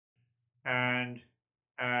and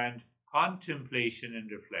and contemplation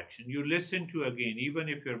and reflection. You listen to again, even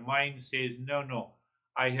if your mind says, no, no,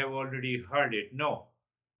 I have already heard it. No.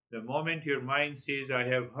 The moment your mind says, I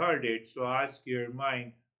have heard it, so ask your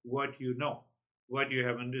mind what you know, what you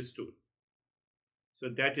have understood. So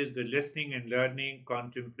that is the listening and learning,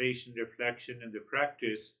 contemplation, reflection, and the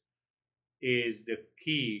practice is the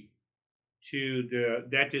key to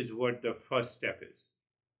that is what the first step is.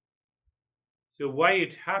 So why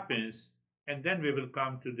it happens, and then we will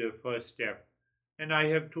come to the first step. And I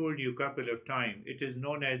have told you a couple of times, it is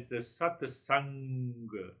known as the satsang.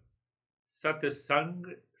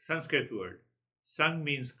 Satsang, Sanskrit word. Sang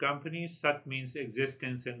means company, sat means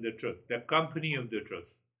existence and the truth, the company of the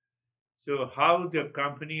truth. So how the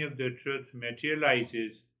company of the truth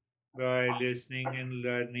materializes by listening and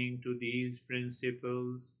learning to these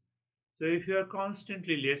principles. So if you are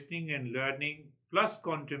constantly listening and learning, plus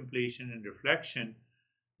contemplation and reflection,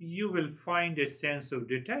 you will find a sense of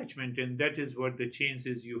detachment, and that is what the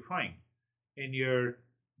changes you find in your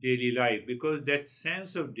daily life, because that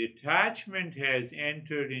sense of detachment has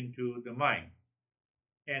entered into the mind,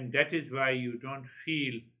 and that is why you don't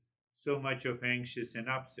feel so much of anxious and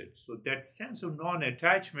upset. So that sense of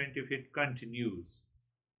non-attachment, if it continues,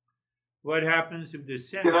 what happens if the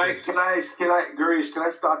sense Girish, can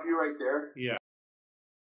I stop you right there? Yeah.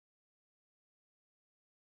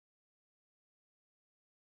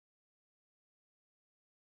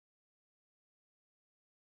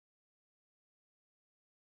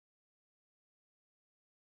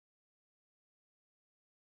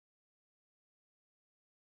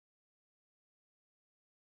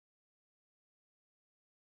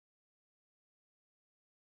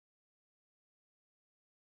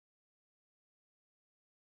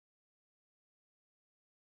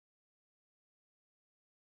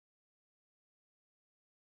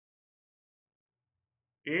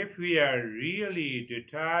 If we are really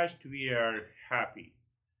detached, we are happy.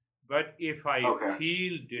 But if I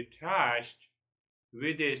feel detached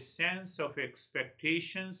with a sense of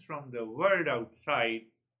expectations from the world outside,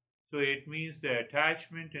 so it means the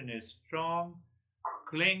attachment and a strong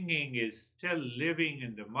clinging is still living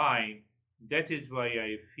in the mind. That is why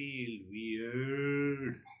I feel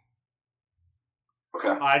weird. Okay.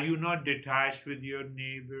 Are you not detached with your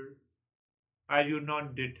neighbor? Are you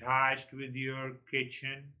not detached with your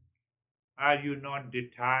kitchen? Are you not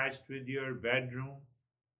detached with your bedroom?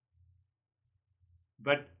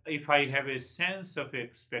 But if I have a sense of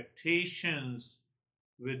expectations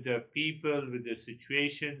with the people, with the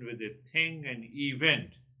situation, with the thing and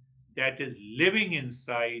event that is living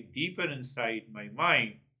inside, deeper inside my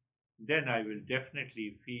mind, then I will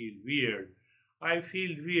definitely feel weird. I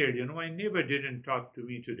feel weird. My neighbor didn't talk to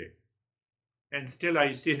me today. And still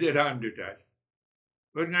I say that I'm detached.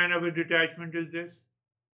 What kind of a detachment is this?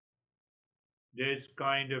 This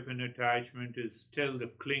kind of an attachment is still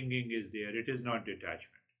the clinging is there. It is not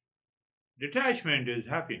detachment. Detachment is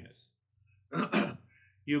happiness.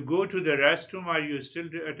 You go to the restroom, are you still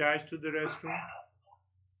attached to the restroom?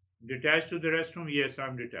 Detached to the restroom? Yes,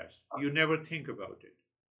 I'm detached. You never think about it.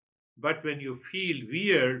 But when you feel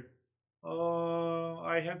weird, oh,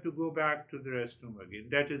 I have to go back to the restroom again.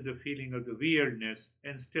 That is the feeling of the weirdness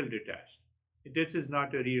and still detached. This is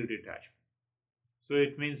not a real detachment. So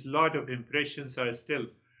it means a lot of impressions are still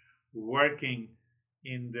working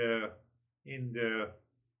in the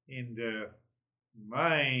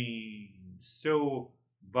mind. So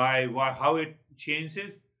by how it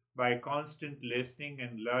changes? By constant listening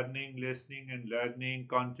and learning,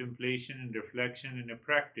 contemplation and reflection in a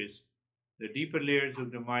practice, the deeper layers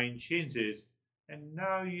of the mind changes. And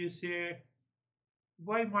now you say,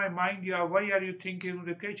 why my mind? Why are you thinking of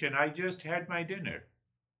the kitchen? I just had my dinner.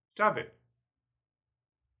 Stop it.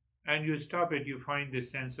 And you stop it, you find this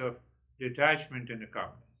sense of detachment and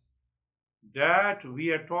calmness. That we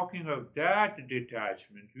are talking of that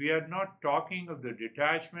detachment. We are not talking of the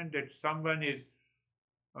detachment that someone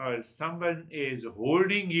is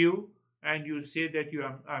holding you and you say that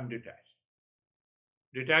I'm detached.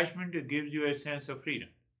 Detachment, it gives you a sense of freedom.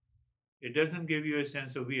 It doesn't give you a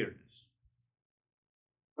sense of weirdness.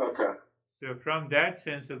 Okay. So from that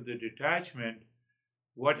sense of the detachment,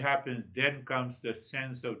 what happens then comes the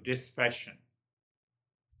sense of dispassion.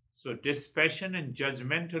 So dispassion and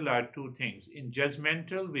judgmental are two things. In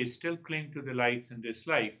judgmental, we still cling to the likes and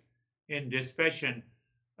dislikes. In dispassion,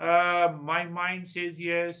 my mind says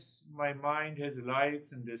yes, my mind has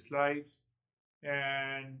likes and dislikes,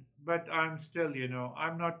 but I'm still,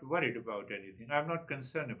 I'm not worried about anything. I'm not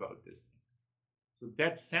concerned about this thing. So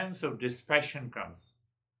that sense of dispassion comes.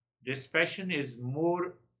 Dispassion is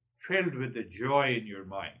more filled with the joy in your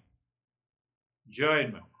mind. Joy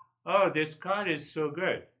in mind. Oh, this car is so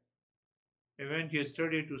good. I went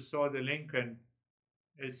yesterday to saw the Lincoln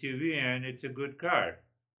SUV and it's a good car.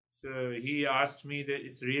 So he asked me that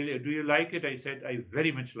it's really, do you like it? I said, I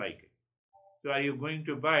very much like it. So are you going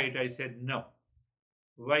to buy it? I said, no.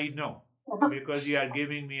 Why no? Because you are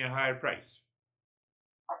giving me a higher price.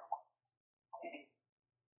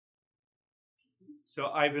 So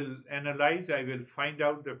I will analyze, I will find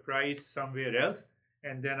out the price somewhere else,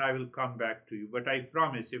 and then I will come back to you. But I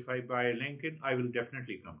promise if I buy a Lincoln, I will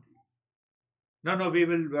definitely come to you. No, we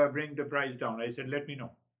will bring the price down. I said, let me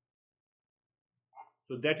know.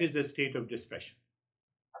 So that is a state of dispassion.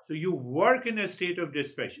 So you work in a state of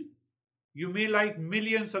dispassion. You may like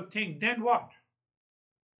millions of things, then what?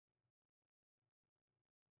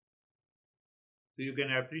 So you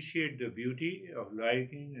can appreciate the beauty of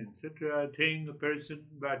liking, etc., thing, a person,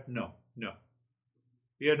 but no.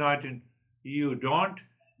 You're not in, you don't,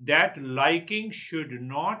 that liking should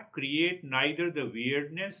not create neither the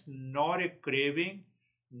weirdness, nor a craving,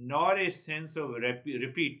 nor a sense of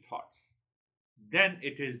repeat thoughts. Then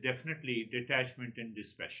it is definitely detachment and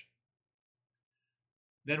dispassion.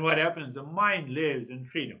 Then what happens? The mind lives in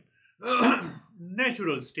freedom,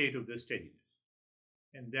 natural state of the steadiness.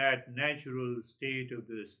 And that natural state of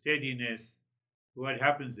the steadiness, what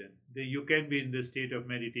happens then? You can be in the state of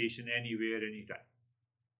meditation anywhere, anytime.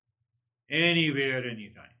 Anywhere,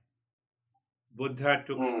 anytime. Buddha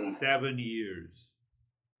took 7 years.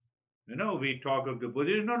 We talk of the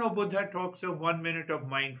Buddha. No, Buddha talks of 1 minute of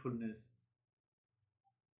mindfulness.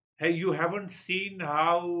 Hey, you haven't seen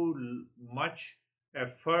how much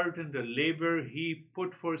effort and the labor he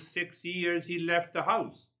put for 6 years. He left the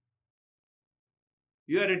house.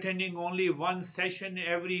 You are attending only one session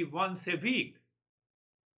once a week.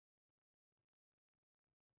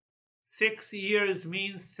 6 years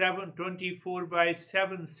means 24 by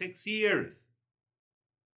 7, 6 years.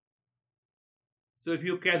 So if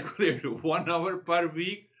you calculate 1 hour per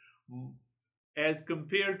week as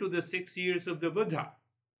compared to the 6 years of the Buddha,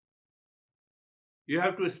 you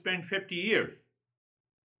have to spend 50 years.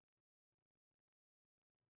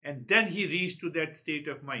 And then he reached to that state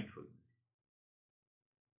of mindfulness.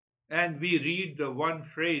 And we read the one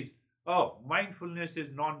phrase, oh, mindfulness is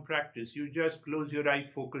non-practice. You just close your eyes,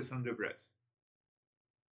 focus on the breath.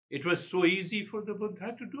 It was so easy for the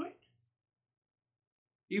Buddha to do it.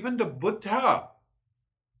 Even the Buddha,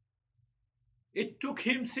 it took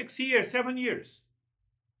him 6 years, 7 years.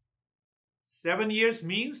 7 years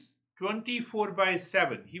means 24 by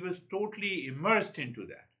 7. He was totally immersed into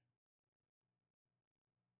that.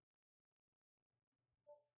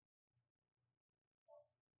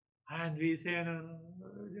 And we say, no,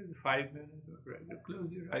 just 5 minutes. Close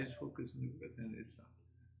your eyes, focus on the breath, and it's not.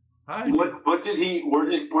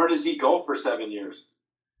 Where did he go for 7 years?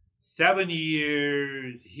 7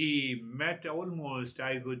 years, he met almost,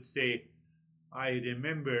 I would say, I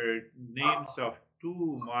remember names of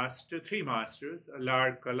three masters.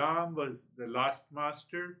 Alar Kalam was the last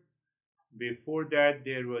master. Before that,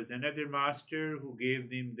 there was another master who gave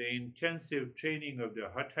them the intensive training of the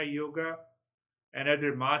Hatha Yoga.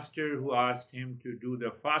 Another master who asked him to do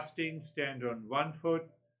the fasting, stand on one foot,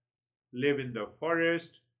 live in the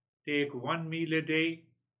forest, take 1 meal a day.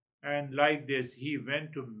 And like this, he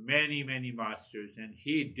went to many, many masters and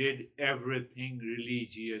he did everything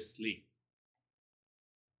religiously.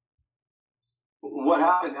 What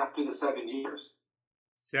happened after the 7 years?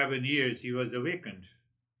 7 years, he was awakened.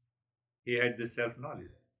 He had the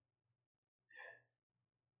self-knowledge.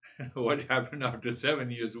 What happened after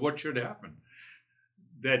 7 years? What should happen?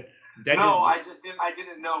 I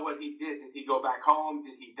didn't know what he did. Did he go back home?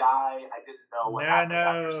 Did he die? I didn't know what happened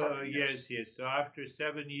after 7 years. Yes. So after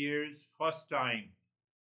 7 years, first time,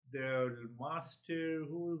 the master,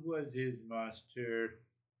 who was his master?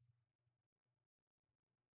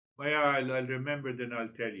 Well, I'll remember, then I'll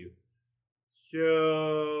tell you.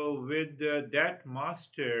 So with that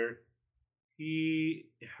master, he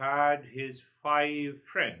had his 5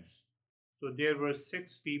 friends. So there were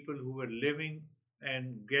 6 people who were living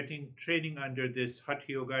and getting training under this Hatha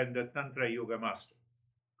Yoga and the Tantra Yoga master.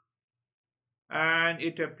 And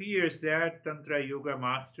it appears that Tantra Yoga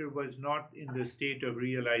master was not in the state of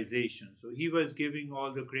realization. So he was giving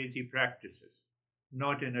all the crazy practices,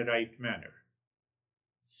 not in a right manner.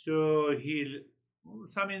 So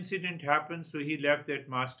some incident happened, so he left that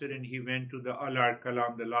master and he went to the Alar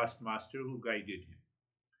Kalam, the last master who guided him.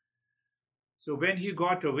 So when he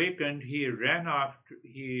got awakened, he ran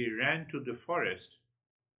to the forest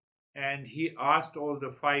and he asked all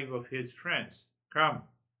the 5 of his friends, come,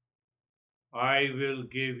 I will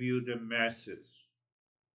give you the masses.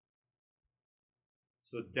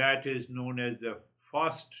 So that is known as the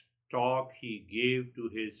first talk he gave to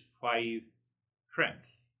his 5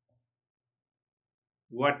 friends.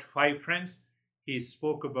 What 5 friends? He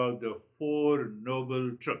spoke about the 4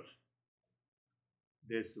 noble truths.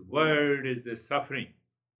 This world is the suffering.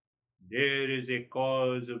 There is a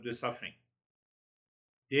cause of the suffering.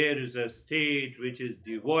 There is a state which is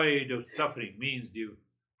devoid of suffering, means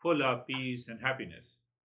full of peace and happiness.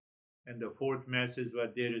 And the 4th message was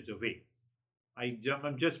there is a way.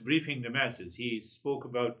 I'm just briefing the masses. He spoke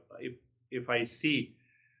about, if I see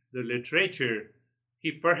the literature,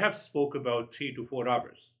 he perhaps spoke about 3 to 4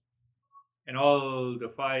 hours. And all the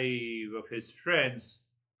 5 of his friends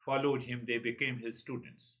followed him. They became his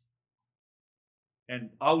students. And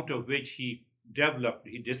out of which he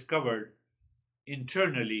discovered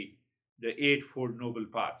internally the 8 Noble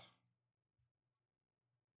Paths,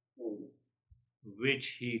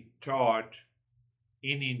 which he taught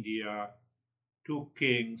in India to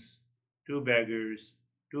kings, to beggars,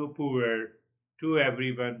 to poor, to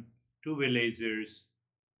everyone, to villagers,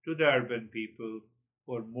 to the urban people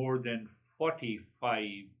for more than 45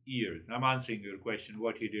 years. I'm answering your question,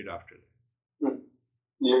 what he did after that.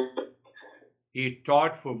 Yeah. He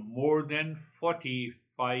taught for more than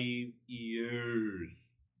 45 years.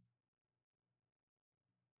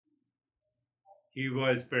 He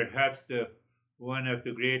was perhaps one of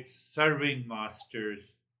the great serving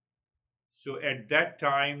masters. So at that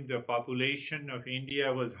time, the population of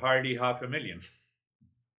India was hardly 500,000.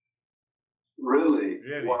 Really?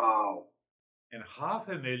 Really? Wow. And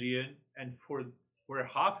 500,000, and for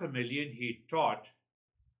 500,000, he taught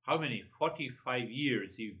how many? 45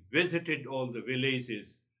 years. He visited all the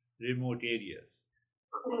villages, remote areas.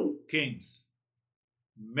 Kings.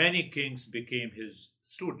 Many kings became his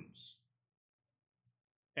students.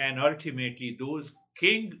 And ultimately, those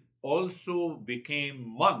kings also became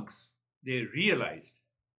monks. They realized.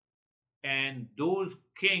 And those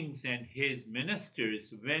kings and his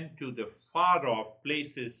ministers went to the far off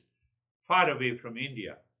places, far away from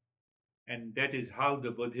India. And that is how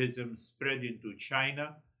the Buddhism spread into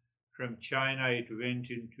China. From China, it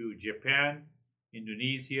went into Japan,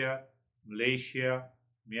 Indonesia, Malaysia,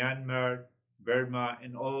 Myanmar, Burma,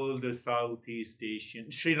 and all the Southeast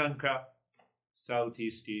Asian, Sri Lanka,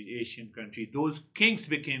 Southeast Asian country. Those kings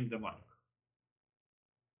became the monk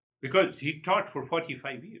because he taught for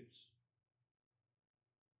 45 years.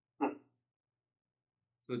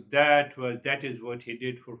 So that is what he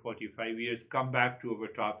did for 45 years. Come back to our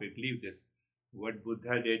topic. Leave this. What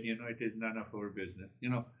Buddha did, it is none of our business.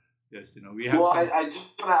 Just we have. Well,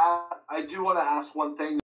 I do want to ask one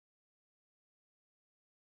thing.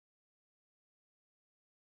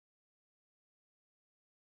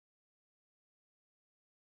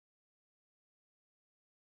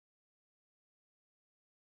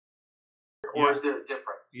 Or is there a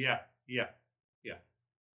difference?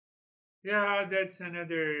 Yeah, that's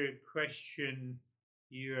another question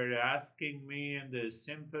you are asking me, and the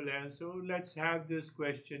simple answer. Let's have this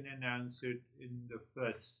question and answer it in the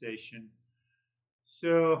first session.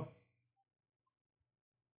 So,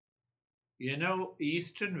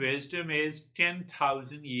 Eastern wisdom is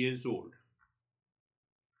 10,000 years old.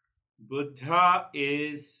 Buddha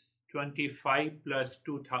is 25 plus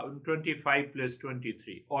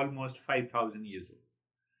 23, almost 5,000 years old.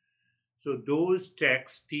 So those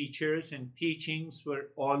texts, teachers, and teachings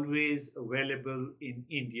were always available in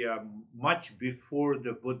India much before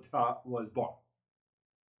the Buddha was born.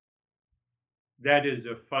 That is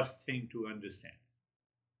the first thing to understand.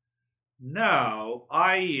 Now,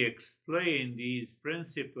 I explain these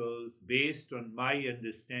principles based on my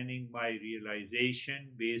understanding, my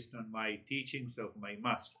realization, based on my teachings of my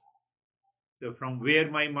master. So from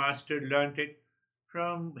where my master learned it?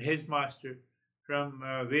 From his master. From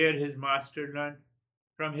where his master learned?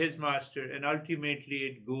 From his master. And ultimately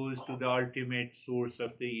it goes to the ultimate source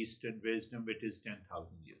of the Eastern wisdom, which is 10,000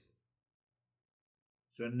 years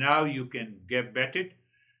old. So now you can get it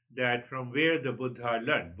that from where the Buddha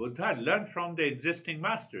learned. Buddha learned from the existing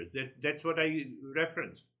masters. That's what I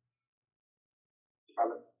referenced.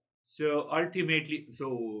 So ultimately,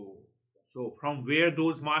 so from where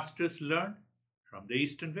those masters learned? From the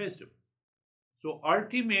Eastern wisdom. So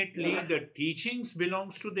ultimately, the teachings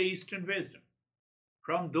belongs to the Eastern wisdom.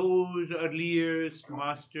 From those earliest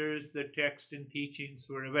masters, the text and teachings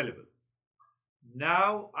were available.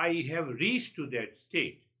 Now I have reached to that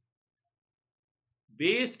state.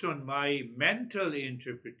 Based on my mental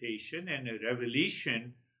interpretation and a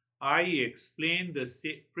revelation, I explain the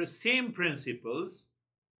same principles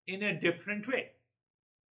in a different way.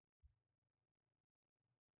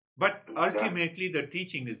 But ultimately, the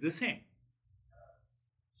teaching is the same.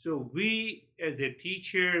 So we, as a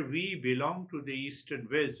teacher, we belong to the Eastern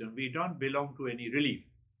wisdom. We don't belong to any religion.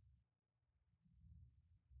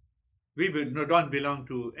 We don't belong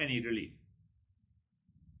to any religion.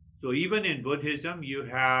 So even in Buddhism, you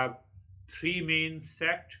have three main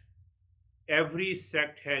sects. Every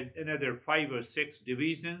sect has another 5 or 6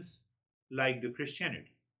 divisions, like the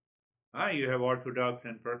Christianity. You have Orthodox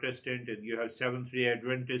and Protestant, and you have Seventh-day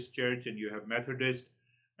Adventist Church, and you have Methodist,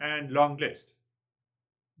 and long list.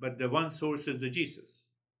 But the one source is the Jesus.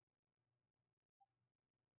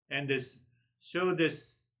 And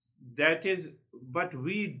but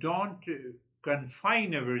we don't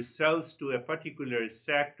confine ourselves to a particular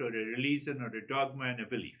sect or a religion or a dogma and a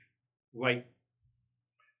belief. Why?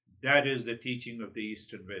 That is the teaching of the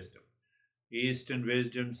Eastern wisdom. Eastern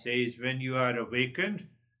wisdom says when you are awakened,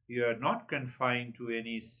 you are not confined to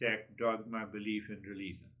any sect, dogma, belief, and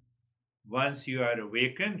religion. Once you are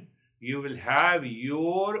awakened, you will have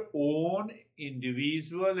your own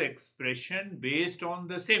individual expression based on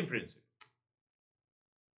the same principle.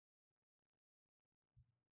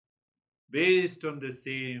 Based on the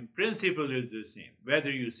same principle is the same. Whether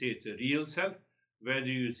you say it's a real self, whether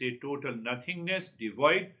you say total nothingness,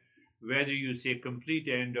 devoid, whether you say complete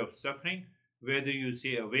end of suffering, whether you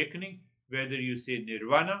say awakening, whether you say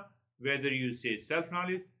nirvana, whether you say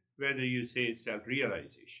self-knowledge, whether you say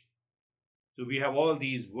self-realization. So we have all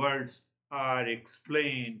these words are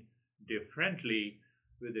explained differently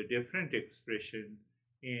with a different expression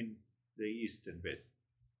in the Eastern wisdom.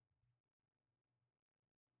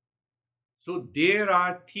 So there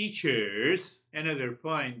are teachers, another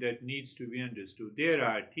point that needs to be understood, there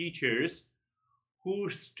are teachers who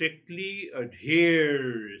strictly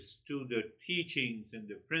adheres to the teachings and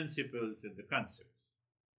the principles and the concepts.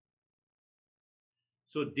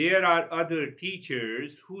 So there are other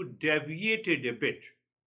teachers who deviated a bit.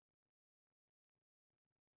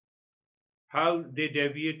 How they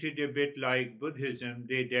deviated a bit, like Buddhism,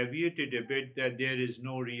 they deviated a bit that there is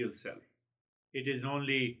no real self. It is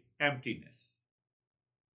only emptiness.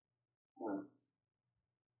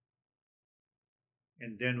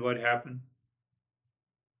 And then what happened?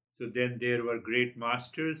 So then there were great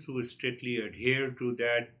masters who strictly adhered to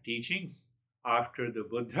that teachings after the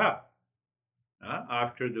Buddha.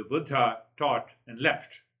 After the Buddha taught and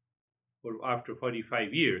left, or after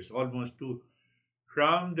 45 years, almost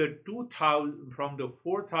from the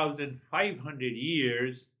 4,500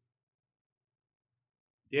 years,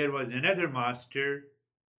 there was another master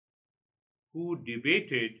who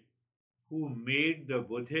debated, who made the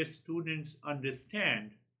Buddhist students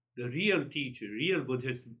understand, the real teacher, real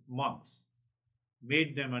Buddhist monks,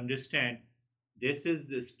 made them understand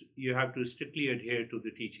you have to strictly adhere to the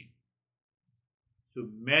teaching. So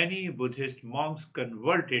many Buddhist monks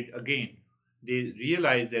converted again. They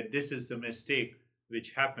realized that this is the mistake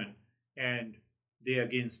which happened, and they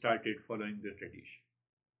again started following the tradition.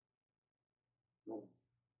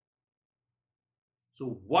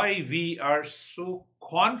 So why we are so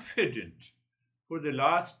confident for the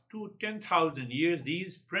last 10,000 years,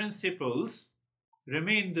 these principles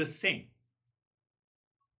remain the same.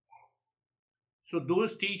 So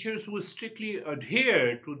those teachers who strictly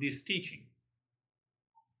adhere to this teaching,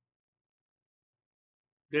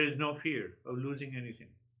 there is no fear of losing anything.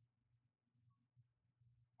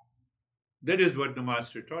 That is what the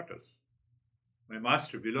master taught us. My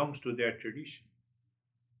master belongs to that tradition.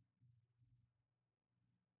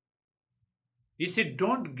 He said,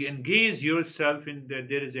 don't engage yourself in that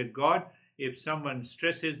there is a God. If someone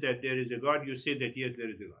stresses that there is a God, you say that yes, there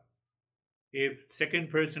is a God. If second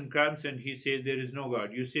person comes and he says there is no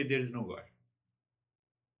God, you say there is no God.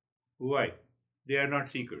 Why? They are not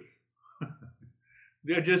seekers.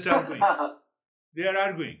 They are just arguing. They are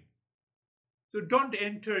arguing. So don't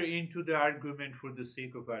enter into the argument for the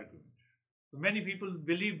sake of argument. Many people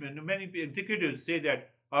believe, many executives say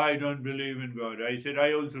that I don't believe in God. I said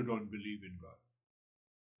I also don't believe in God.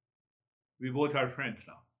 We both are friends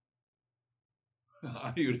now.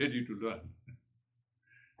 Are you ready to learn?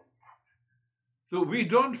 So we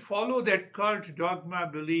don't follow that cult dogma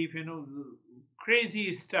belief,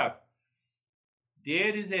 crazy stuff.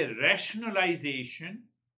 There is a rationalization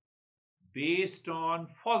based on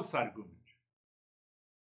false argument.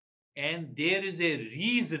 And there is a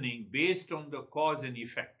reasoning based on the cause and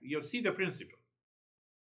effect. You see the principle.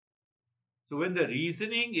 So when the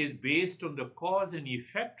reasoning is based on the cause and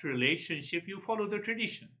effect relationship, you follow the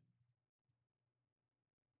tradition.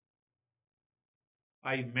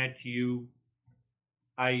 I met you.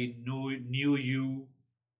 I knew you.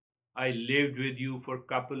 I lived with you for a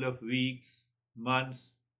couple of weeks,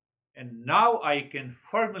 months, and now I can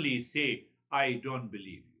firmly say, I don't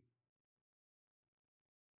believe you.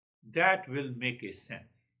 that will make a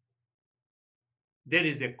sense. There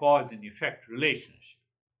is a cause and effect relationship.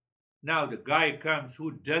 Now the guy comes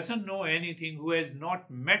who doesn't know anything, who has not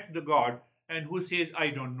met the God, and who says, I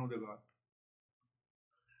don't know the God.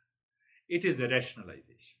 It is a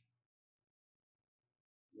rationalization.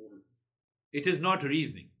 It is not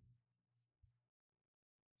reasoning.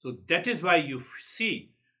 So that is why you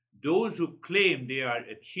see those who claim they are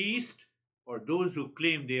atheist or those who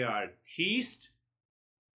claim they are theist,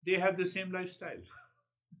 they have the same lifestyle.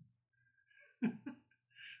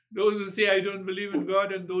 Those who say I don't believe in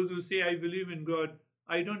God and those who say I believe in God,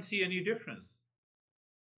 I don't see any difference.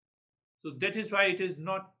 So that is why it is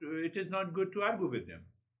not good to argue with them.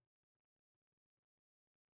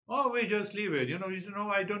 Oh, we just leave it. You say, no,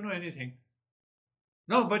 I don't know anything.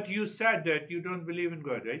 No, but you said that you don't believe in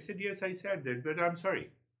God. I said, yes, I said that, but I'm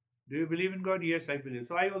sorry. Do you believe in God? Yes, I believe.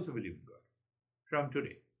 So I also believe in God from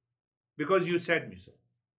today because you said me so.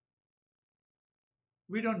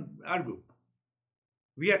 We don't argue.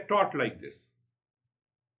 We are taught like this.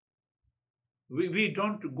 We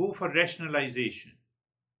don't go for rationalization.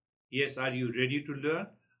 Yes, are you ready to learn?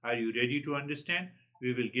 Are you ready to understand?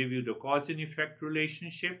 We will give you the cause and effect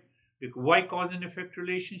relationship. Why cause and effect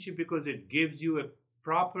relationship? Because it gives you a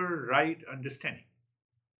proper, right understanding.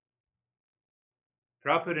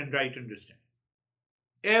 Proper and right understanding.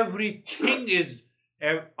 Everything is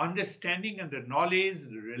understanding and the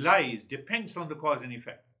knowledge depends on the cause and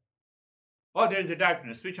effect. Oh, there is a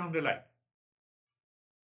darkness, switch on the light.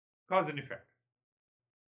 Cause and effect.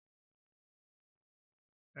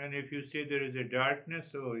 And if you say there is a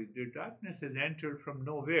darkness, so the darkness has entered from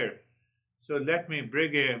nowhere. So let me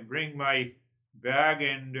bring my bag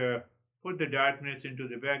and put the darkness into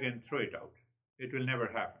the bag and throw it out. It will never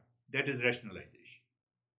happen. That is rationalization.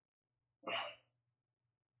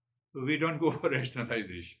 So we don't go for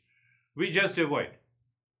rationalization. We just avoid.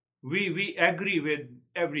 We agree with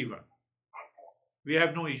everyone. We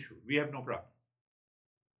have no issue. We have no problem.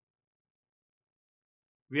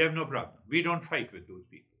 We have no problem. We don't fight with those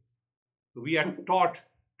people. We are taught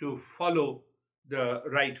to follow the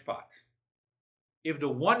right path. If the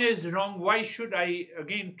one is wrong, why should I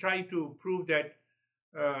again try to prove that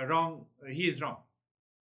he is wrong?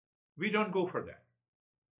 We don't go for that.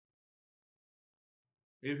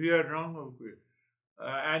 If you are wrong, okay.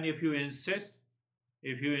 And if you insist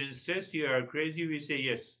you are crazy, we say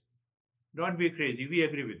yes. Don't be crazy. We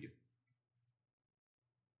agree with you.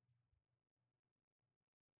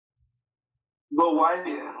 But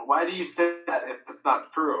why do you say that if it's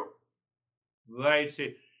not true? Why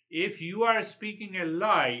say if you are speaking a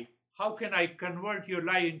lie, how can I convert your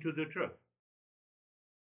lie into the truth?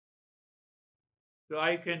 So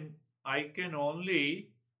I can only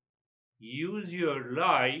use your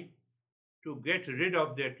lie to get rid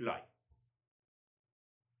of that lie.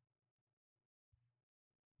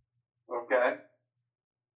 Okay.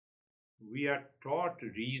 We are taught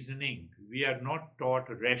reasoning. We are not taught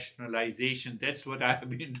rationalization. That's what I have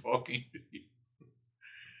been talking to you.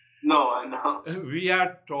 No, I know. We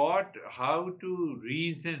are taught how to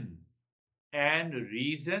reason and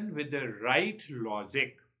reason with the right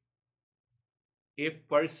logic. If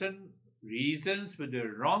person reasons with the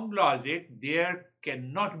wrong logic, there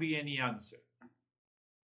cannot be any answer.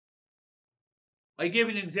 I gave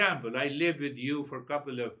an example. I lived with you for a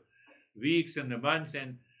couple of weeks and months,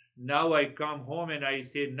 and now I come home and I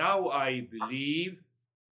say, now I believe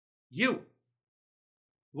you.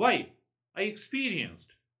 Why? I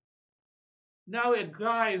experienced. Now a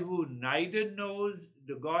guy who neither knows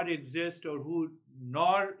the God exists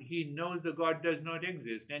nor he knows the God does not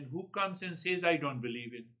exist, and who comes and says, I don't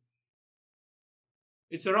believe in.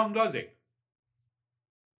 It's a wrong logic.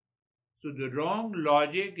 So the wrong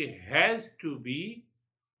logic has to be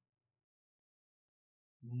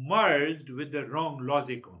merged with the wrong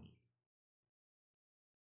logic only.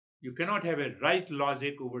 You cannot have a right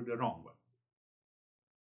logic over the wrong one.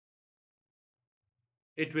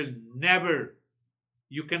 It will never,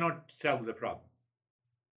 you cannot solve the problem.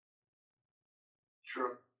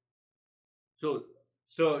 Sure.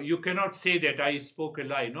 So you cannot say that I spoke a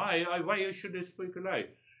lie. No, why should I speak a lie?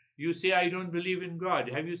 You say I don't believe in God.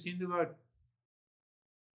 Have you seen the God?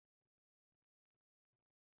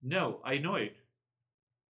 No, I know it.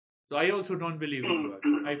 So I also don't believe in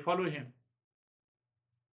God. I follow him.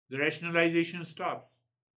 The rationalization stops.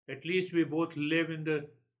 At least we both live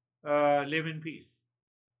in peace.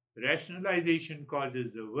 Rationalization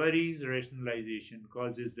causes the worries. Rationalization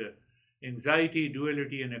causes the anxiety,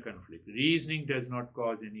 duality, and a conflict. Reasoning does not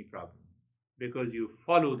cause any problem because you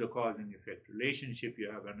follow the cause and effect relationship.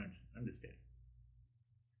 You have an understanding.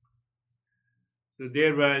 So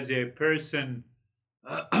there was a person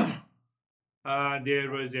There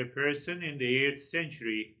was a person in the 8th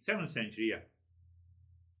century, 7th century, yeah,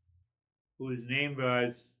 whose name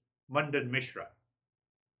was Mandan Mishra,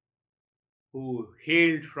 who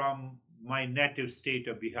hailed from my native state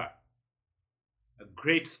of Bihar. A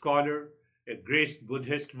great scholar, a great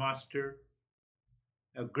Buddhist master,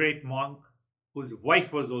 a great monk, whose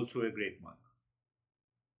wife was also a great monk,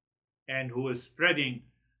 and who was spreading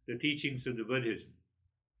the teachings of the Buddhism.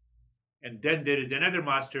 And then there is another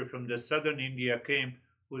master from the southern India came,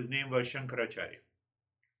 whose name was Shankaracharya.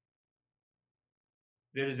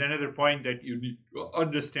 There is another point that you need to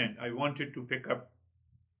understand. I wanted to pick up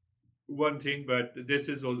one thing, but this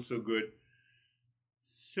is also good.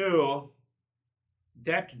 So,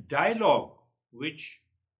 that dialogue, which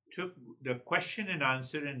took the question and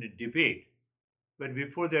answer and a debate, but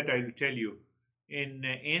before that, I will tell you, in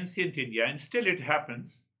ancient India, and still it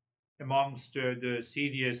happens amongst the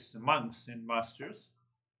serious monks and masters,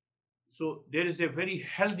 so there is a very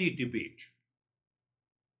healthy debate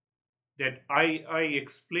that I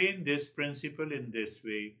explain this principle in this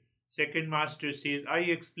way. Second master says, I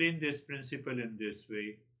explain this principle in this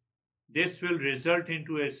way. This will result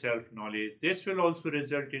into a self-knowledge. This will also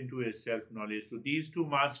result into a self-knowledge. So these two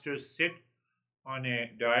masters sit on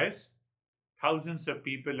a dais. Thousands of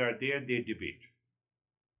people are there. They debate.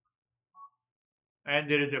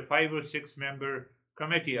 And there is a 5 or 6 member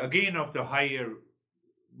committee, again of the higher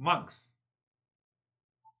monks.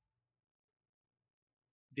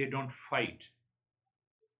 They don't fight,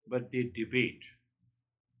 but they debate.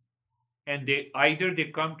 And either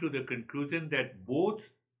they come to the conclusion that both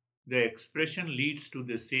the expression leads to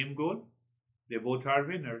the same goal, they both are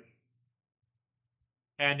winners.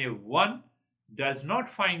 And if one does not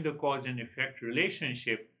find the cause and effect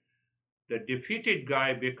relationship, the defeated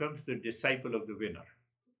guy becomes the disciple of the winner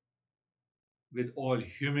with all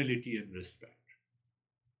humility and respect.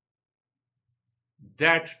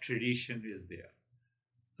 That tradition is there.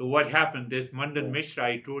 So what happened? This Mandan Mishra,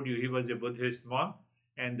 I told you he was a Buddhist monk,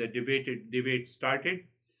 and the debate started.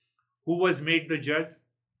 Who was made the judge?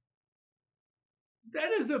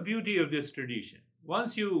 That is the beauty of this tradition.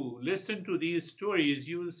 Once you listen to these stories,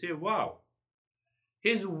 you will say, wow,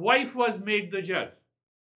 his wife was made the judge.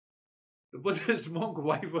 The Buddhist monk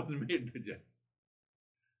wife was made the judge.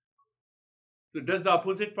 So does the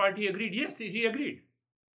opposite party agree? Yes, he agreed.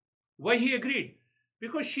 Why he agreed?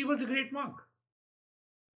 Because she was a great monk.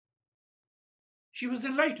 She was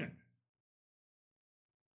enlightened.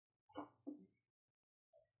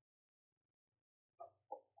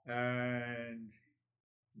 And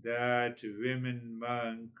that women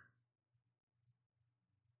monk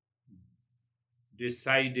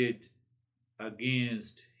decided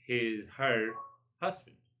against her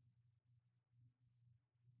husband.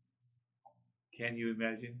 Can you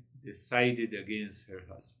imagine? Decided against her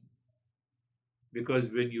husband. Because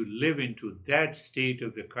when you live into that state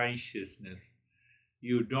of the consciousness,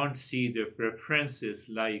 you don't see the preferences,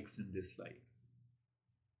 likes and dislikes.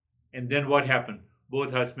 And then what happened?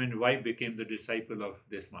 Both husband and wife became the disciple of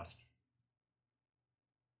this master.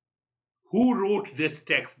 Who wrote this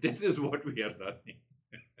text? This is what we are learning.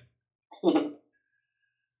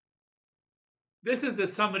 This is the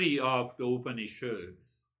summary of the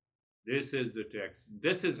Upanishads. This is the text.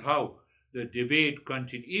 This is how the debate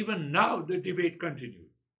continues. Even now, the debate continues.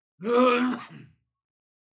 Debate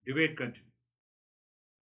continues.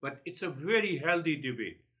 But it's a very healthy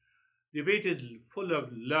debate. Debate is full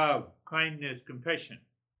of love, kindness, compassion.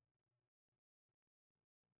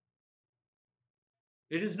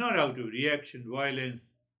 It is not out of reaction, violence.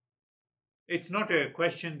 It's not a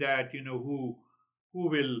question that who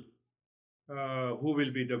will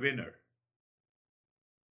be the winner.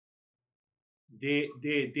 They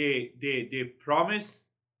promise.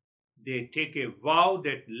 They take a vow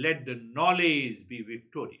that let the knowledge be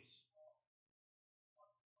victorious.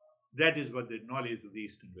 That is what the knowledge of the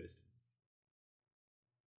Eastern West is.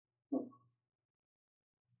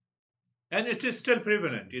 And it is still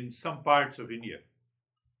prevalent in some parts of India.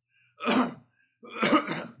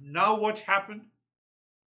 Now what happened?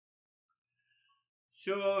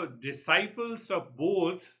 So disciples of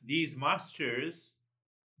both these masters,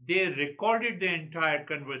 they recorded the entire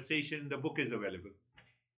conversation. The book is available.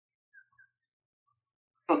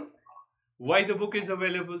 Why the book is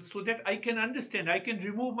available? So that I can understand, I can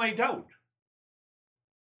remove my doubt.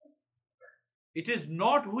 It is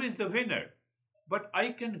not who is the winner, but I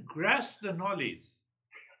can grasp the knowledge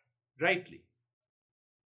rightly.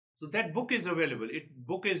 So that book is available.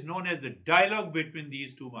 Book is known as the dialogue between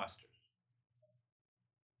these two masters.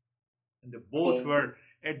 And they both were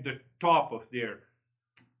at the top of their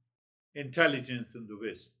intelligence and the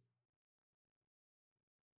wisdom.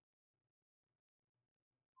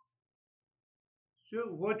 So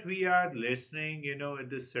what we are listening, at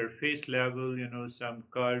the surface level, some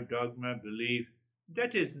cult, dogma, belief,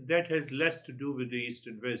 that has less to do with the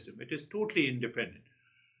Eastern wisdom. It is totally independent.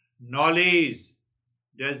 Knowledge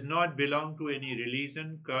does not belong to any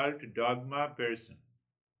religion, cult, dogma, person.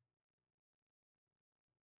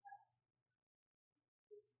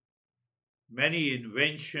 Many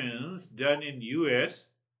inventions done in US,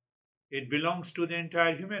 it belongs to the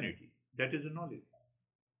entire humanity. That is a knowledge.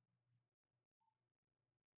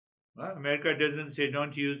 Well, America doesn't say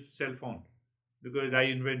don't use cell phone because I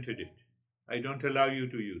invented it. I don't allow you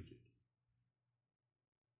to use it.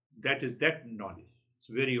 That is that knowledge. It's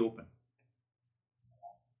very open.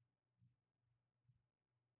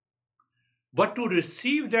 But to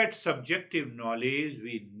receive that subjective knowledge,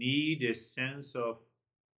 we need a sense of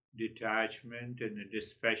detachment and a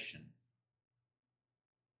dispassion.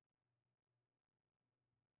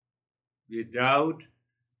 Without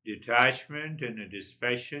detachment and a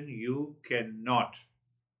dispassion, you cannot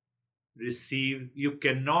receive, you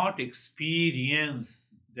cannot experience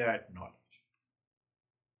that knowledge.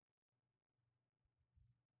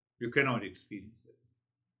 You cannot experience it.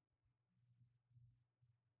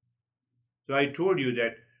 So I told you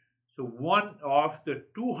that, so one of the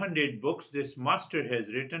 200 books this master has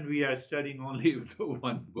written, we are studying only the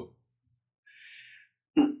one book,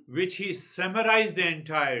 which he summarized the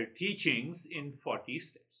entire teachings in 40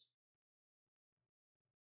 steps.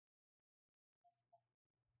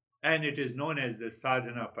 And it is known as the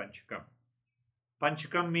Sadhana Panchakam.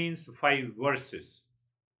 Panchakam means 5 verses.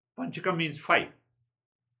 Panchakam means 5.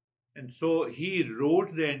 And so he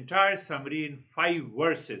wrote the entire summary in 5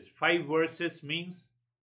 verses. 5 verses means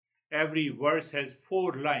every verse has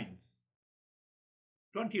 4 lines.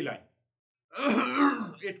 20 lines.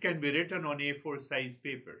 It can be written on A4 size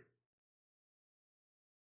paper.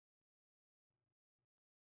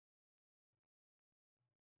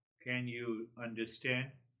 Can you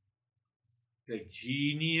understand the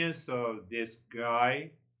genius of this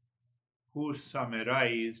guy who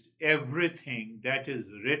summarized everything that is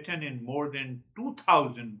written in more than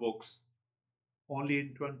 2,000 books only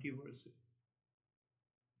in 20 verses?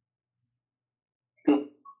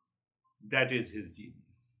 That is his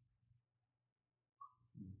genius.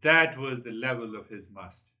 That was the level of his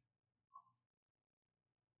master.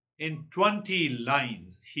 In 20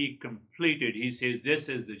 lines, he completed, he says, this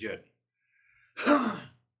is the journey.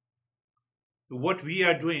 What we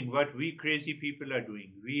are doing, what we crazy people are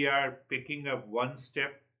doing, we are picking up one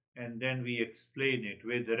step and then we explain it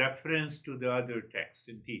with reference to the other text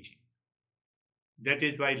and teaching. That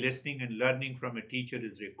is why listening and learning from a teacher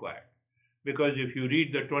is required. Because if you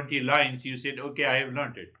read the 20 lines, you said, okay, I have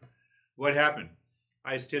learned it. What happened?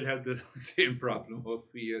 I still have the same problem of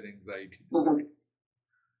fear, anxiety.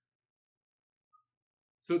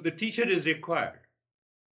 So the teacher is required.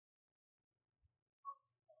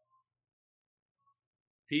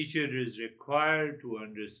 Teacher is required to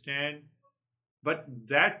understand, but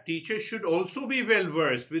that teacher should also be well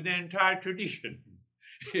versed with the entire tradition.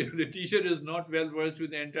 If the teacher is not well versed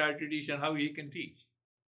with the entire tradition, how he can teach?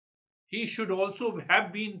 He should also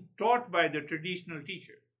have been taught by the traditional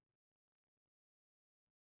teacher.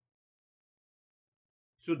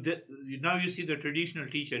 So now you see the traditional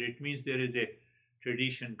teacher, it means there is a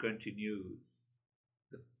tradition continues.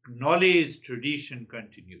 The knowledge tradition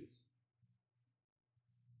continues.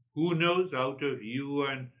 Who knows, out of you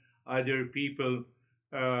and other people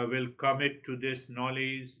will commit to this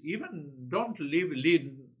knowledge. Even don't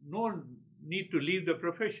no need to leave the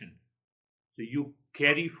profession. So you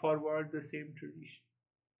carry forward the same tradition.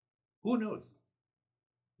 Who knows?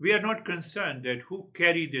 We are not concerned that who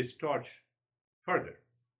carry this torch further.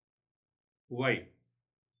 Why?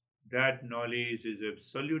 That knowledge is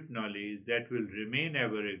absolute knowledge that will remain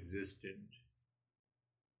ever existent.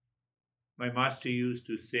 My master used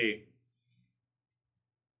to say,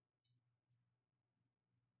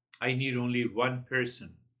 I need only one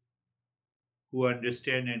person who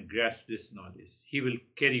understands and grasps this knowledge. He will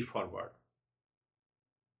carry forward.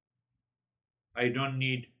 I don't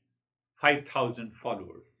need 5,000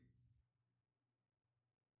 followers.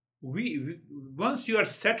 Once you are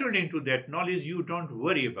settled into that knowledge, you don't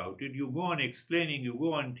worry about it. You go on explaining, you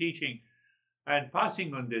go on teaching and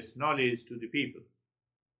passing on this knowledge to the people.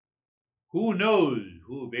 Who knows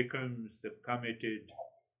who becomes the committed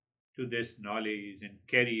to this knowledge and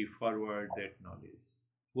carry forward that knowledge?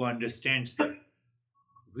 Who understands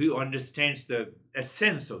the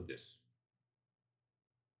essence of this?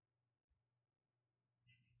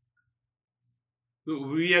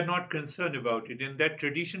 We are not concerned about it. In that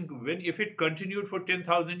tradition, if it continued for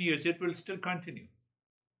 10,000 years, it will still continue.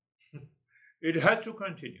 It has to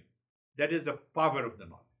continue. That is the power of the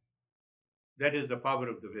knowledge. That is the power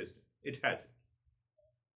of the wisdom. It has it.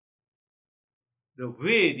 The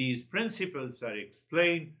way these principles are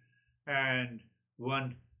explained, and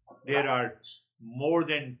there are more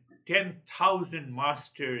than 10,000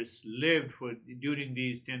 masters lived during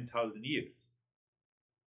these 10,000 years.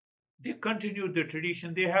 They continued the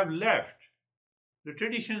tradition. They have left. The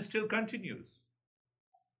tradition still continues.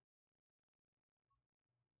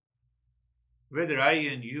 Whether I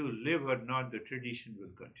and you live or not, the tradition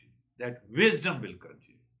will continue. That wisdom will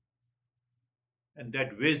continue. And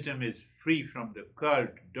that wisdom is free from the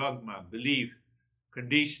cult, dogma, belief,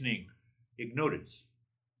 conditioning, ignorance.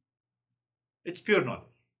 It's pure knowledge.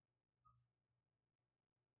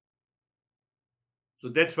 So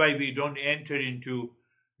that's why we don't enter into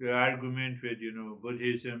the argument with,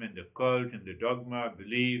 Buddhism and the cult and the dogma,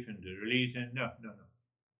 belief and the religion. No.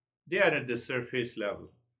 They are at the surface level.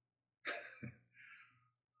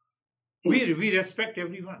 We respect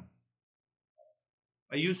everyone.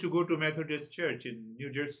 I used to go to Methodist Church in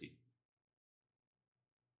New Jersey.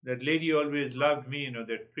 That lady always loved me,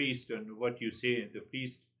 that priest, and what you say, the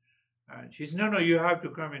priest. And she said, no, you have to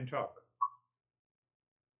come and talk.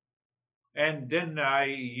 And then I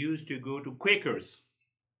used to go to Quakers.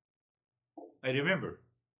 I remember.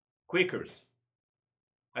 Quakers.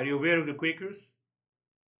 Are you aware of the Quakers?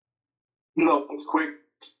 No, it's quick.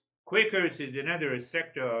 Quakers is another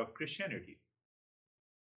sect of Christianity.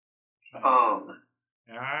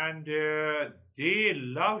 And they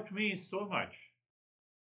loved me so much.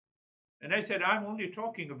 And I said, I'm only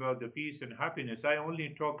talking about the peace and happiness. I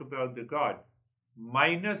only talk about the God,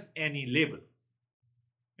 minus any label.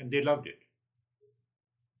 And they loved it.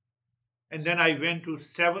 And then I went to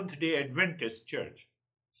Seventh-day Adventist Church.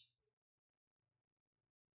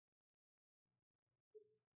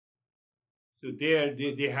 So there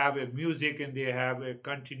they have a music and they have a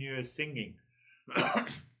continuous singing.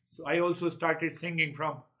 So I also started singing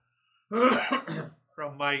from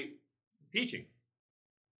my teachings.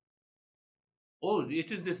 Oh,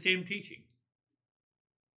 it is the same teaching.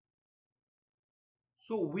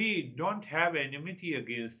 So we don't have enmity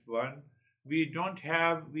against one. We don't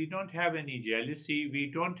have any jealousy.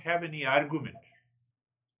 We don't have any argument.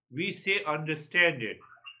 We say understand it,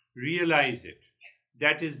 realize it.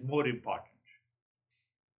 That is more important.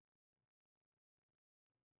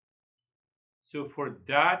 So for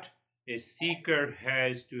that, a seeker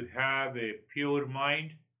has to have a pure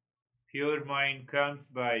mind. Pure mind comes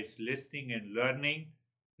by listening and learning,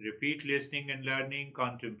 repeat listening and learning,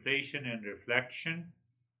 contemplation and reflection,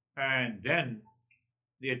 and then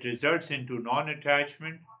it results into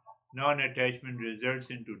non-attachment. Non-attachment results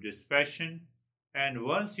into dispassion. And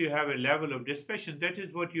once you have a level of dispassion, that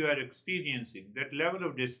is what you are experiencing. That level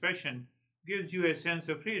of dispassion gives you a sense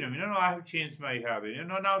of freedom. I have changed my habit.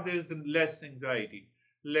 Now there is less anxiety,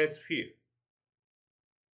 less fear,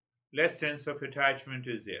 less sense of attachment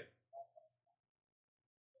is there.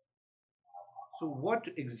 So what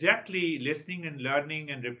exactly listening and learning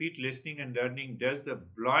and repeat listening and learning does? The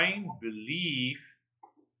blind belief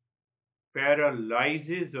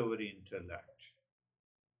paralyzes our intellect.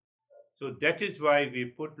 So that is why we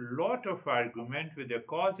put a lot of argument with the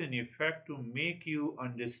cause and effect to make you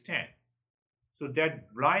understand. So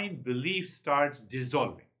that blind belief starts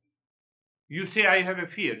dissolving. You say, I have a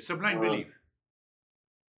fear. It's a blind belief.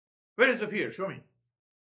 Where is the fear? Show me.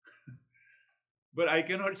 But I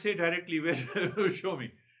cannot say directly, where. Show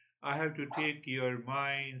me. I have to take your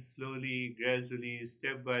mind slowly, gradually,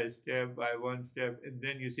 step by step, by one step, and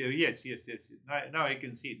then you say, oh, yes. Now I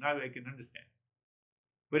can see, now I can understand.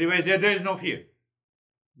 But if I say there is no fear,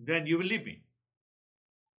 then you will leave me.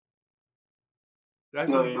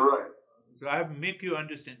 No, you're right. So I have to make you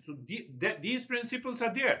understand. So these principles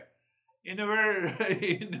are there in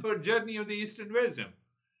our journey of the Eastern wisdom.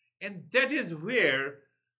 And that is where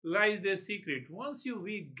lies the secret. Once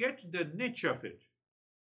we get the niche of it,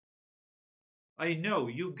 I know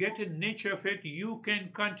you get a niche of it, you can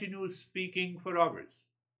continue speaking for hours.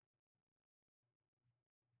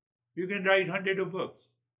 You can write hundreds of books.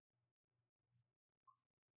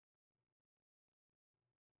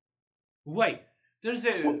 Why? There's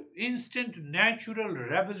an instant natural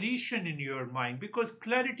revelation in your mind because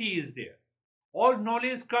clarity is there. All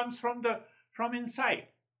knowledge comes from inside.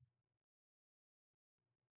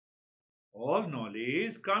 All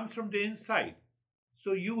knowledge comes from the inside.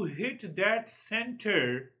 So you hit that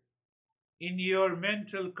center in your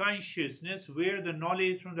mental consciousness where the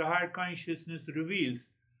knowledge from the higher consciousness reveals,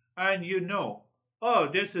 and oh,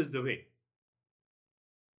 this is the way.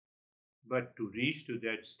 But to reach to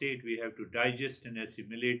that state, we have to digest and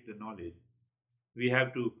assimilate the knowledge. We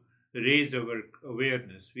have to raise our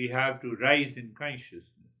awareness. We have to rise in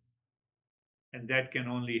consciousness. And that can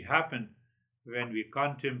only happen when we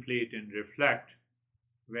contemplate and reflect,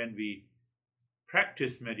 when we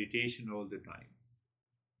practice meditation all the time.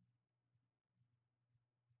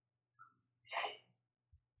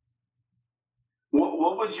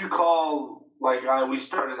 What would you call, like we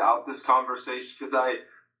started out this conversation, because I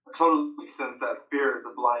totally sense that fear is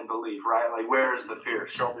a blind belief, right? Like, where is the fear?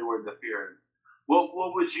 Show me where the fear is.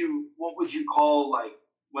 What would you call, like,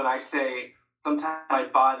 when I say sometimes my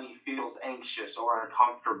body feels anxious or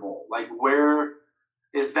uncomfortable? Like, where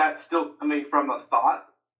is that still coming from a thought?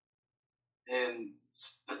 And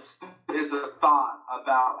is a thought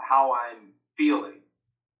about how I'm feeling.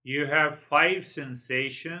 You have 5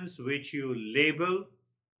 sensations which you label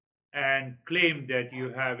and claim that you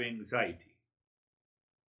have anxiety.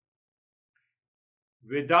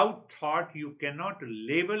 Without thought, you cannot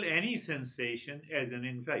label any sensation as an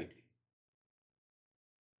anxiety.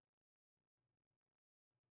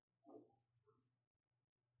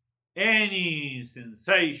 Any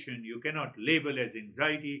sensation you cannot label as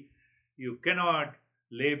anxiety. You cannot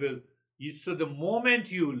label. So the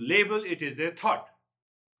moment you label, it is a thought.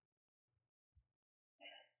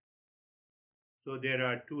 So there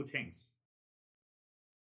are 2 things.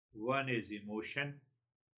 One is emotion,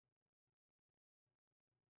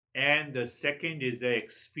 and the second is the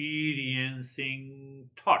experiencing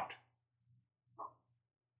thought.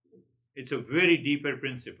 It's a very deeper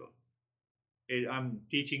principle. I'm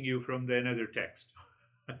teaching you from another text.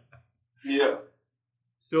 Yeah.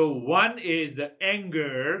 So one is the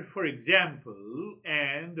anger, for example,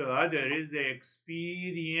 and the other is the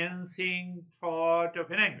experiencing thought of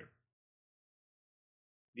an anger.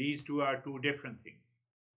 These 2 are 2 different things.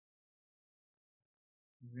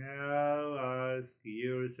 Now ask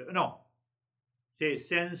yourself, say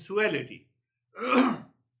sensuality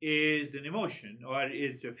is an emotion or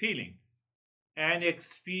is a feeling, and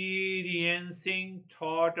experiencing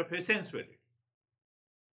thought of a sensuality.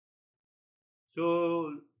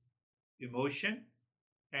 So emotion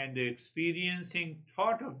and the experiencing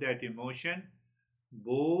thought of that emotion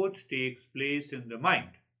both takes place in the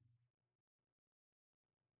mind.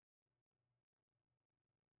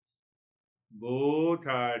 Both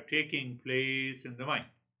are taking place in the mind.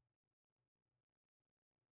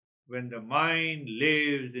 When the mind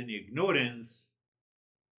lives in ignorance,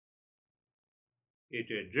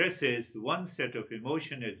 it addresses one set of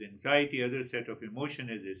emotion as anxiety, other set of emotion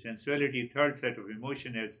as a sensuality, third set of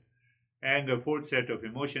emotion as anger, fourth set of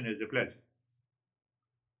emotion as a pleasure.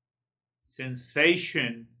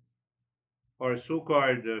 Sensation, or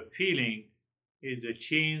so-called feeling, is the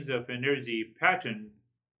chains of energy pattern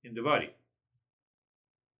in the body.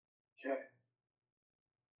 Okay.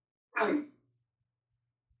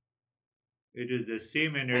 It is the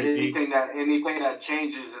same energy. Anything that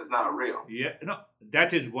changes is not real. Yeah, no,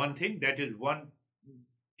 that is one thing. That is one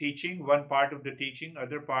teaching, one part of the teaching,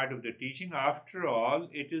 other part of the teaching. After all,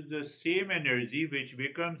 it is the same energy which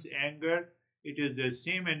becomes anger. It is the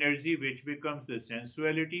same energy which becomes the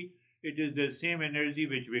sensuality. It is the same energy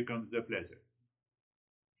which becomes the pleasure.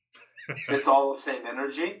 It's all the same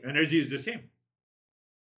energy? Energy is the same.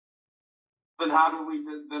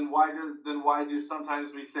 Then why do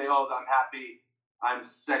sometimes we say, oh, I'm happy, I'm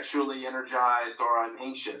sexually energized, or I'm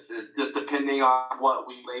anxious? Is this depending on what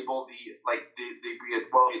we label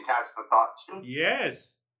what we attach the thought to?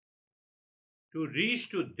 Yes. To reach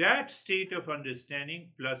to that state of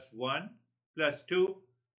understanding, +1, +2,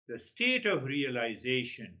 the state of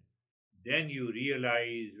realization, then you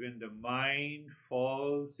realize when the mind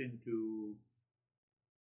falls into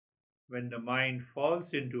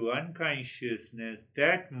unconsciousness,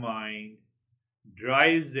 that mind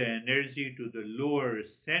drives the energy to the lower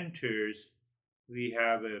centers. We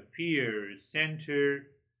have a fear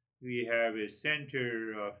center, we have a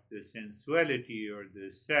center of the sensuality or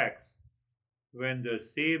the sex. When the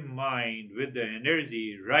same mind with the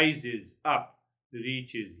energy rises up,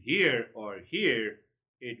 reaches here or here,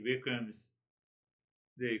 it becomes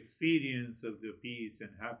the experience of the peace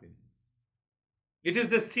and happiness. It is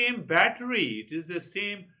the same battery. It is the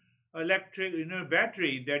same electric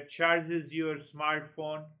battery that charges your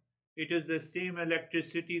smartphone. It is the same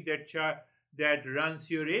electricity that runs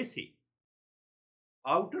your AC.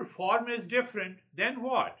 Outer form is different. Then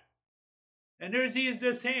what? Energy is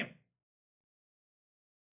the same.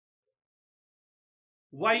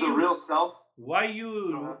 Why you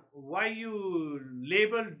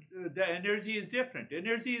label the energy is different?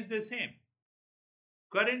 Energy is the same.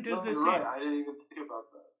 Current is the same. Right. I didn't even think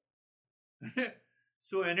about that.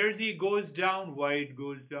 So energy goes down. Why it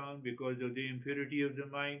goes down? Because of the impurity of the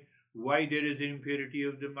mind. Why there is impurity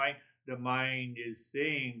of the mind? The mind is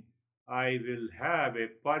saying, I will have a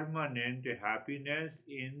permanent happiness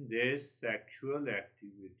in this sexual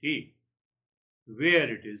activity, where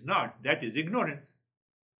it is not. That is ignorance.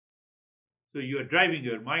 So you are driving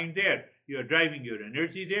your mind there, you are driving your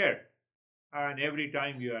energy there, and every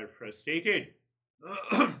time you are frustrated,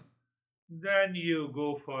 then you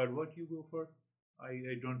go for what you go for?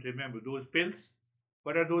 I don't remember. Those pills?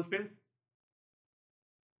 What are those pills?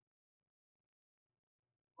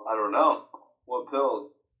 I don't know. What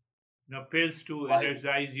pills? Now, pills to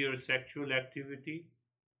energize your sexual activity.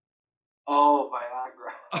 Oh,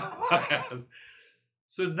 Viagra.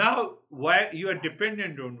 So now, why you are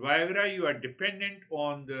dependent on Viagra? You are dependent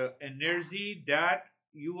on the energy that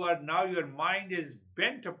you are now. Your mind is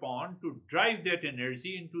bent upon to drive that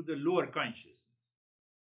energy into the lower consciousness.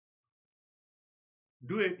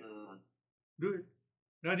 Do it. Do it.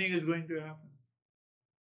 Nothing is going to happen.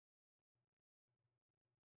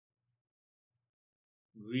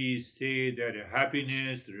 We say that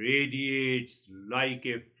happiness radiates like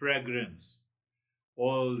a fragrance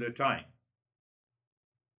all the time.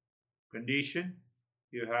 Condition,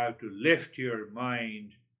 you have to lift your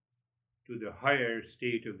mind to the higher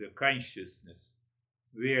state of the consciousness,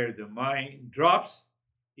 where the mind drops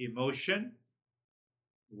emotion,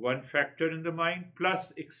 one factor in the mind,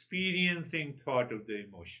 plus experiencing thought of the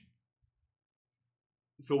emotion.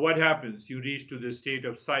 So what happens? You reach to the state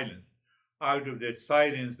of silence. Out of that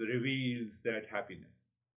silence reveals that happiness.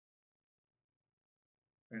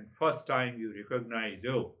 And first time you recognize,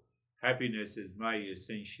 oh, happiness is my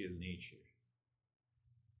essential nature.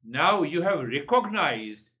 Now you have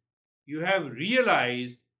recognized, you have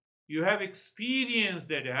realized, you have experienced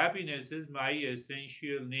that happiness is my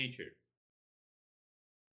essential nature.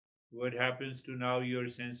 What happens to now your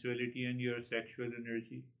sensuality and your sexual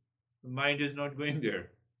energy? The mind is not going there.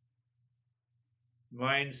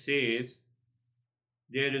 Mind says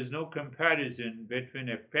there is no comparison between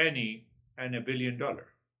a penny and $1 billion.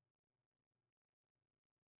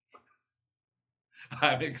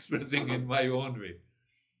 I'm expressing in my own way.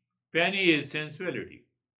 Penny is sensuality.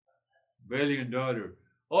 $1 billion.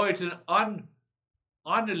 Oh, it's an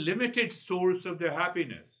unlimited source of the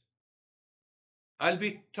happiness. I'll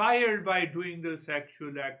be tired by doing the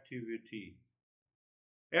sexual activity.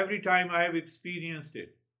 Every time I have experienced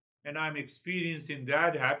it, and I'm experiencing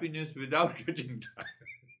that happiness without getting tired.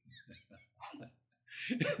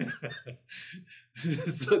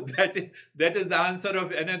 So that is the answer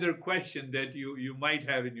of another question that you might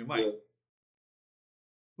have in your mind. Yeah.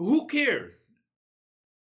 Who cares?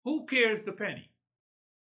 Who cares the penny?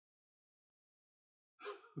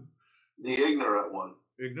 The ignorant one.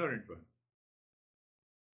 Ignorant one.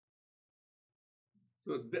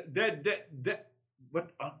 So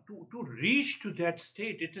but to reach to that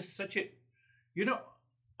state, it is such a,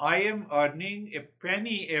 I am earning a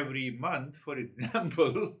penny every month, for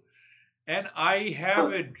example, and I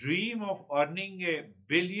have a dream of earning $1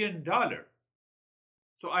 billion.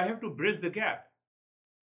 So I have to bridge the gap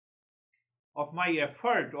of my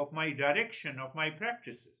effort, of my direction, of my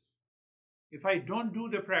practices. If I don't do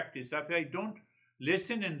the practice, if I don't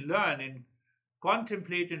listen and learn and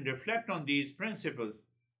contemplate and reflect on these principles,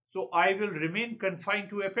 so I will remain confined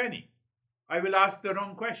to a penny. I will ask the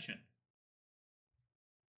wrong question.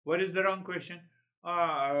 What is the wrong question?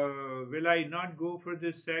 Will I not go for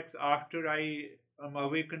this sex after I am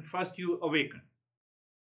awakened? First you awaken.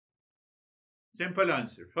 Simple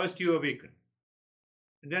answer. First you awaken.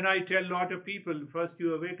 And then I tell a lot of people, first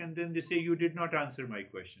you awaken, then they say you did not answer my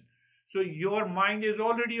question. So your mind is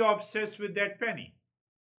already obsessed with that penny.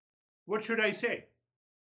 What should I say?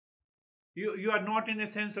 You are not in a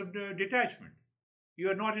sense of detachment.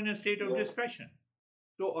 You are not in a state of dispassion.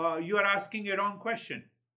 So you are asking a wrong question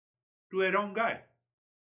to a wrong guy.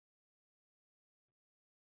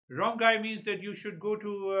 Wrong guy means that you should go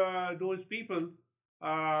to those people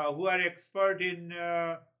who are expert in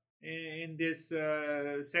this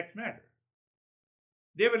sex matter.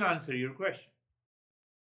 They will answer your question.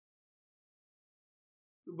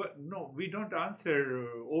 But no, we don't answer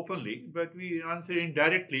openly, but we answer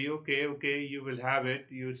indirectly. Okay, you will have it.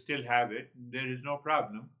 You still have it. There is no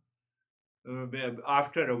problem.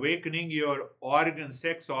 After awakening, your organs,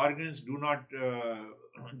 sex organs do not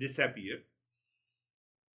disappear.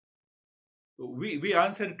 We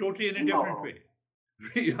answer totally in a different way.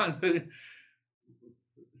 We answer.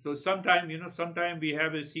 So sometimes we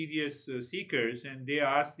have a serious seekers and they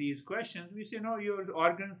ask these questions. We say, no, your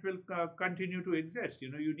organs will continue to exist.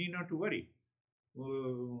 You need not to worry.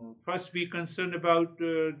 First be concerned about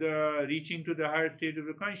the reaching to the higher state of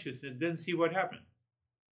the consciousness, then see what happens.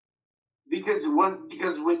 Because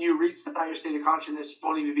when you reach the higher state of consciousness, you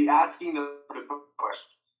won't even be asking the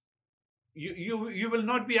questions. You will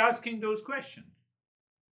not be asking those questions.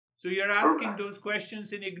 So you're asking those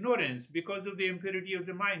questions in ignorance because of the impurity of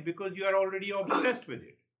the mind, because you are already obsessed with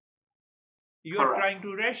it. You are trying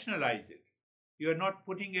to rationalize it. You are not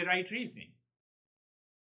putting a right reasoning.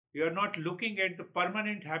 You are not looking at the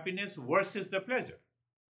permanent happiness versus the pleasure.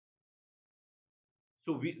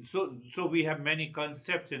 So we have many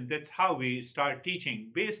concepts, and that's how we start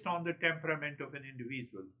teaching based on the temperament of an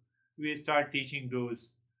individual. We start teaching those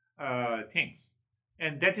things,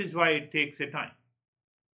 and that is why it takes a time.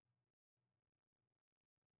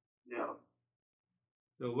 Yeah.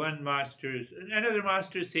 So another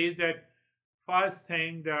master says that first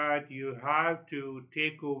thing that you have to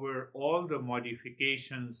take over all the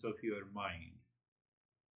modifications of your mind.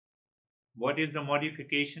 What is the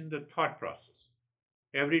modification? The thought process.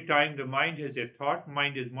 Every time the mind has a thought,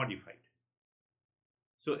 mind is modified.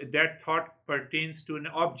 So that thought pertains to an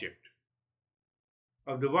object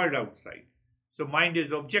of the world outside. So mind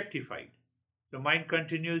is objectified. The mind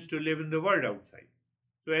continues to live in the world outside.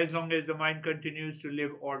 So as long as the mind continues to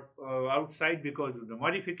live outside because of the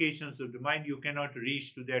modifications of the mind, you cannot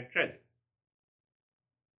reach to that treasure.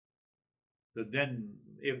 So then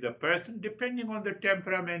if the person, depending on the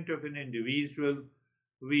temperament of an individual,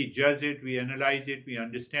 we judge it, we analyze it, we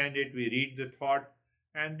understand it, we read the thought,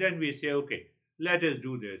 and then we say, okay, let us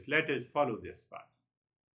do this, let us follow this path.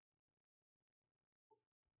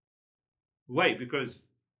 Why? Because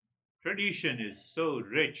tradition is so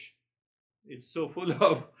rich. It's so full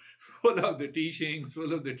of the teachings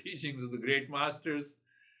of the great masters.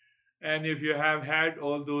 And if you have had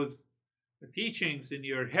all those teachings in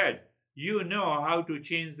your head, you know how to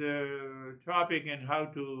change the topic and how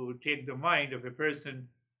to take the mind of a person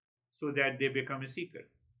so that they become a seeker.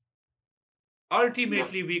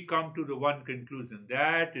 Ultimately, we come to the one conclusion,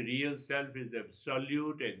 that real self is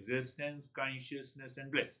absolute existence, consciousness,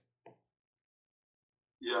 and bliss.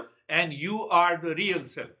 Yeah. And you are the real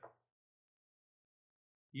self.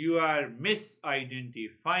 You are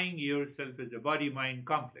misidentifying yourself as a body-mind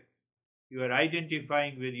complex. You are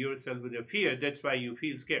identifying with yourself with a fear. That's why you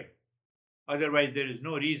feel scared. Otherwise, there is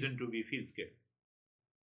no reason to feel scared.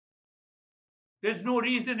 There's no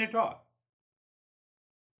reason at all.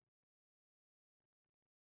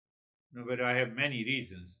 No, but I have many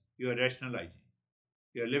reasons. You are rationalizing.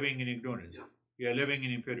 You are living in ignorance. You are living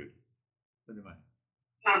in impurity for the mind.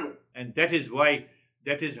 And that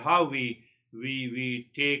is how we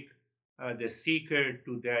take the seeker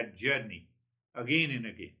to that journey again and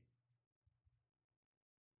again.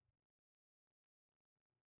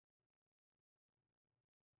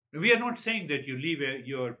 We are not saying that you leave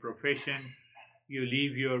your profession, you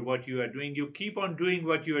leave what you are doing, you keep on doing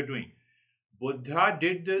what you are doing. Buddha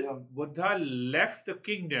left the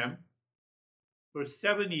kingdom for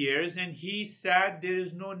 7 years, and he said there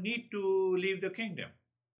is no need to leave the kingdom.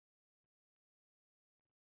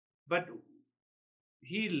 But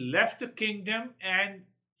he left the kingdom, and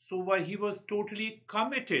so he was totally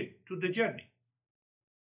committed to the journey.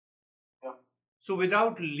 Yeah. So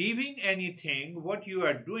without leaving anything, what you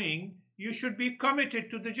are doing, you should be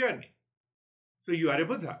committed to the journey. So you are a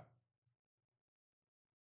Buddha.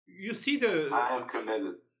 You see I am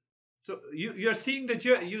committed. So you're seeing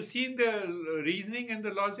the reasoning and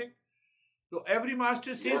the logic. So every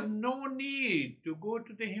master says no need to go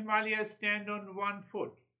to the Himalayas, stand on one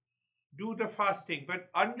foot, do the fasting, but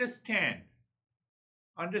understand.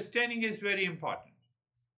 Understanding is very important.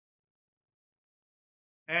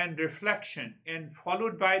 And reflection, and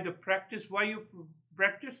followed by the practice. Why you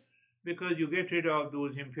practice? Because you get rid of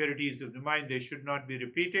those impurities of the mind. They should not be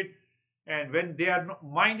repeated. And when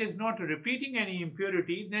mind is not repeating any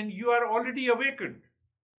impurity, then you are already awakened.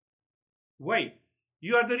 Why?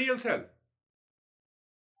 You are the real self.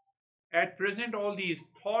 At present, all these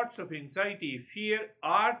thoughts of anxiety, fear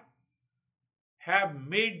have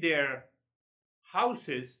made their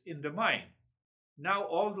houses in the mind. Now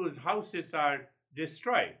all those houses are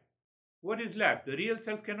destroyed. What is left? The real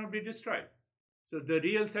self cannot be destroyed. So the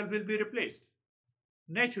real self will be replaced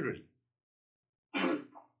naturally.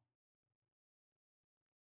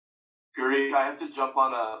 Girish, I have to jump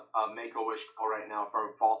on a Make-A-Wish call right now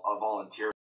from a volunteer.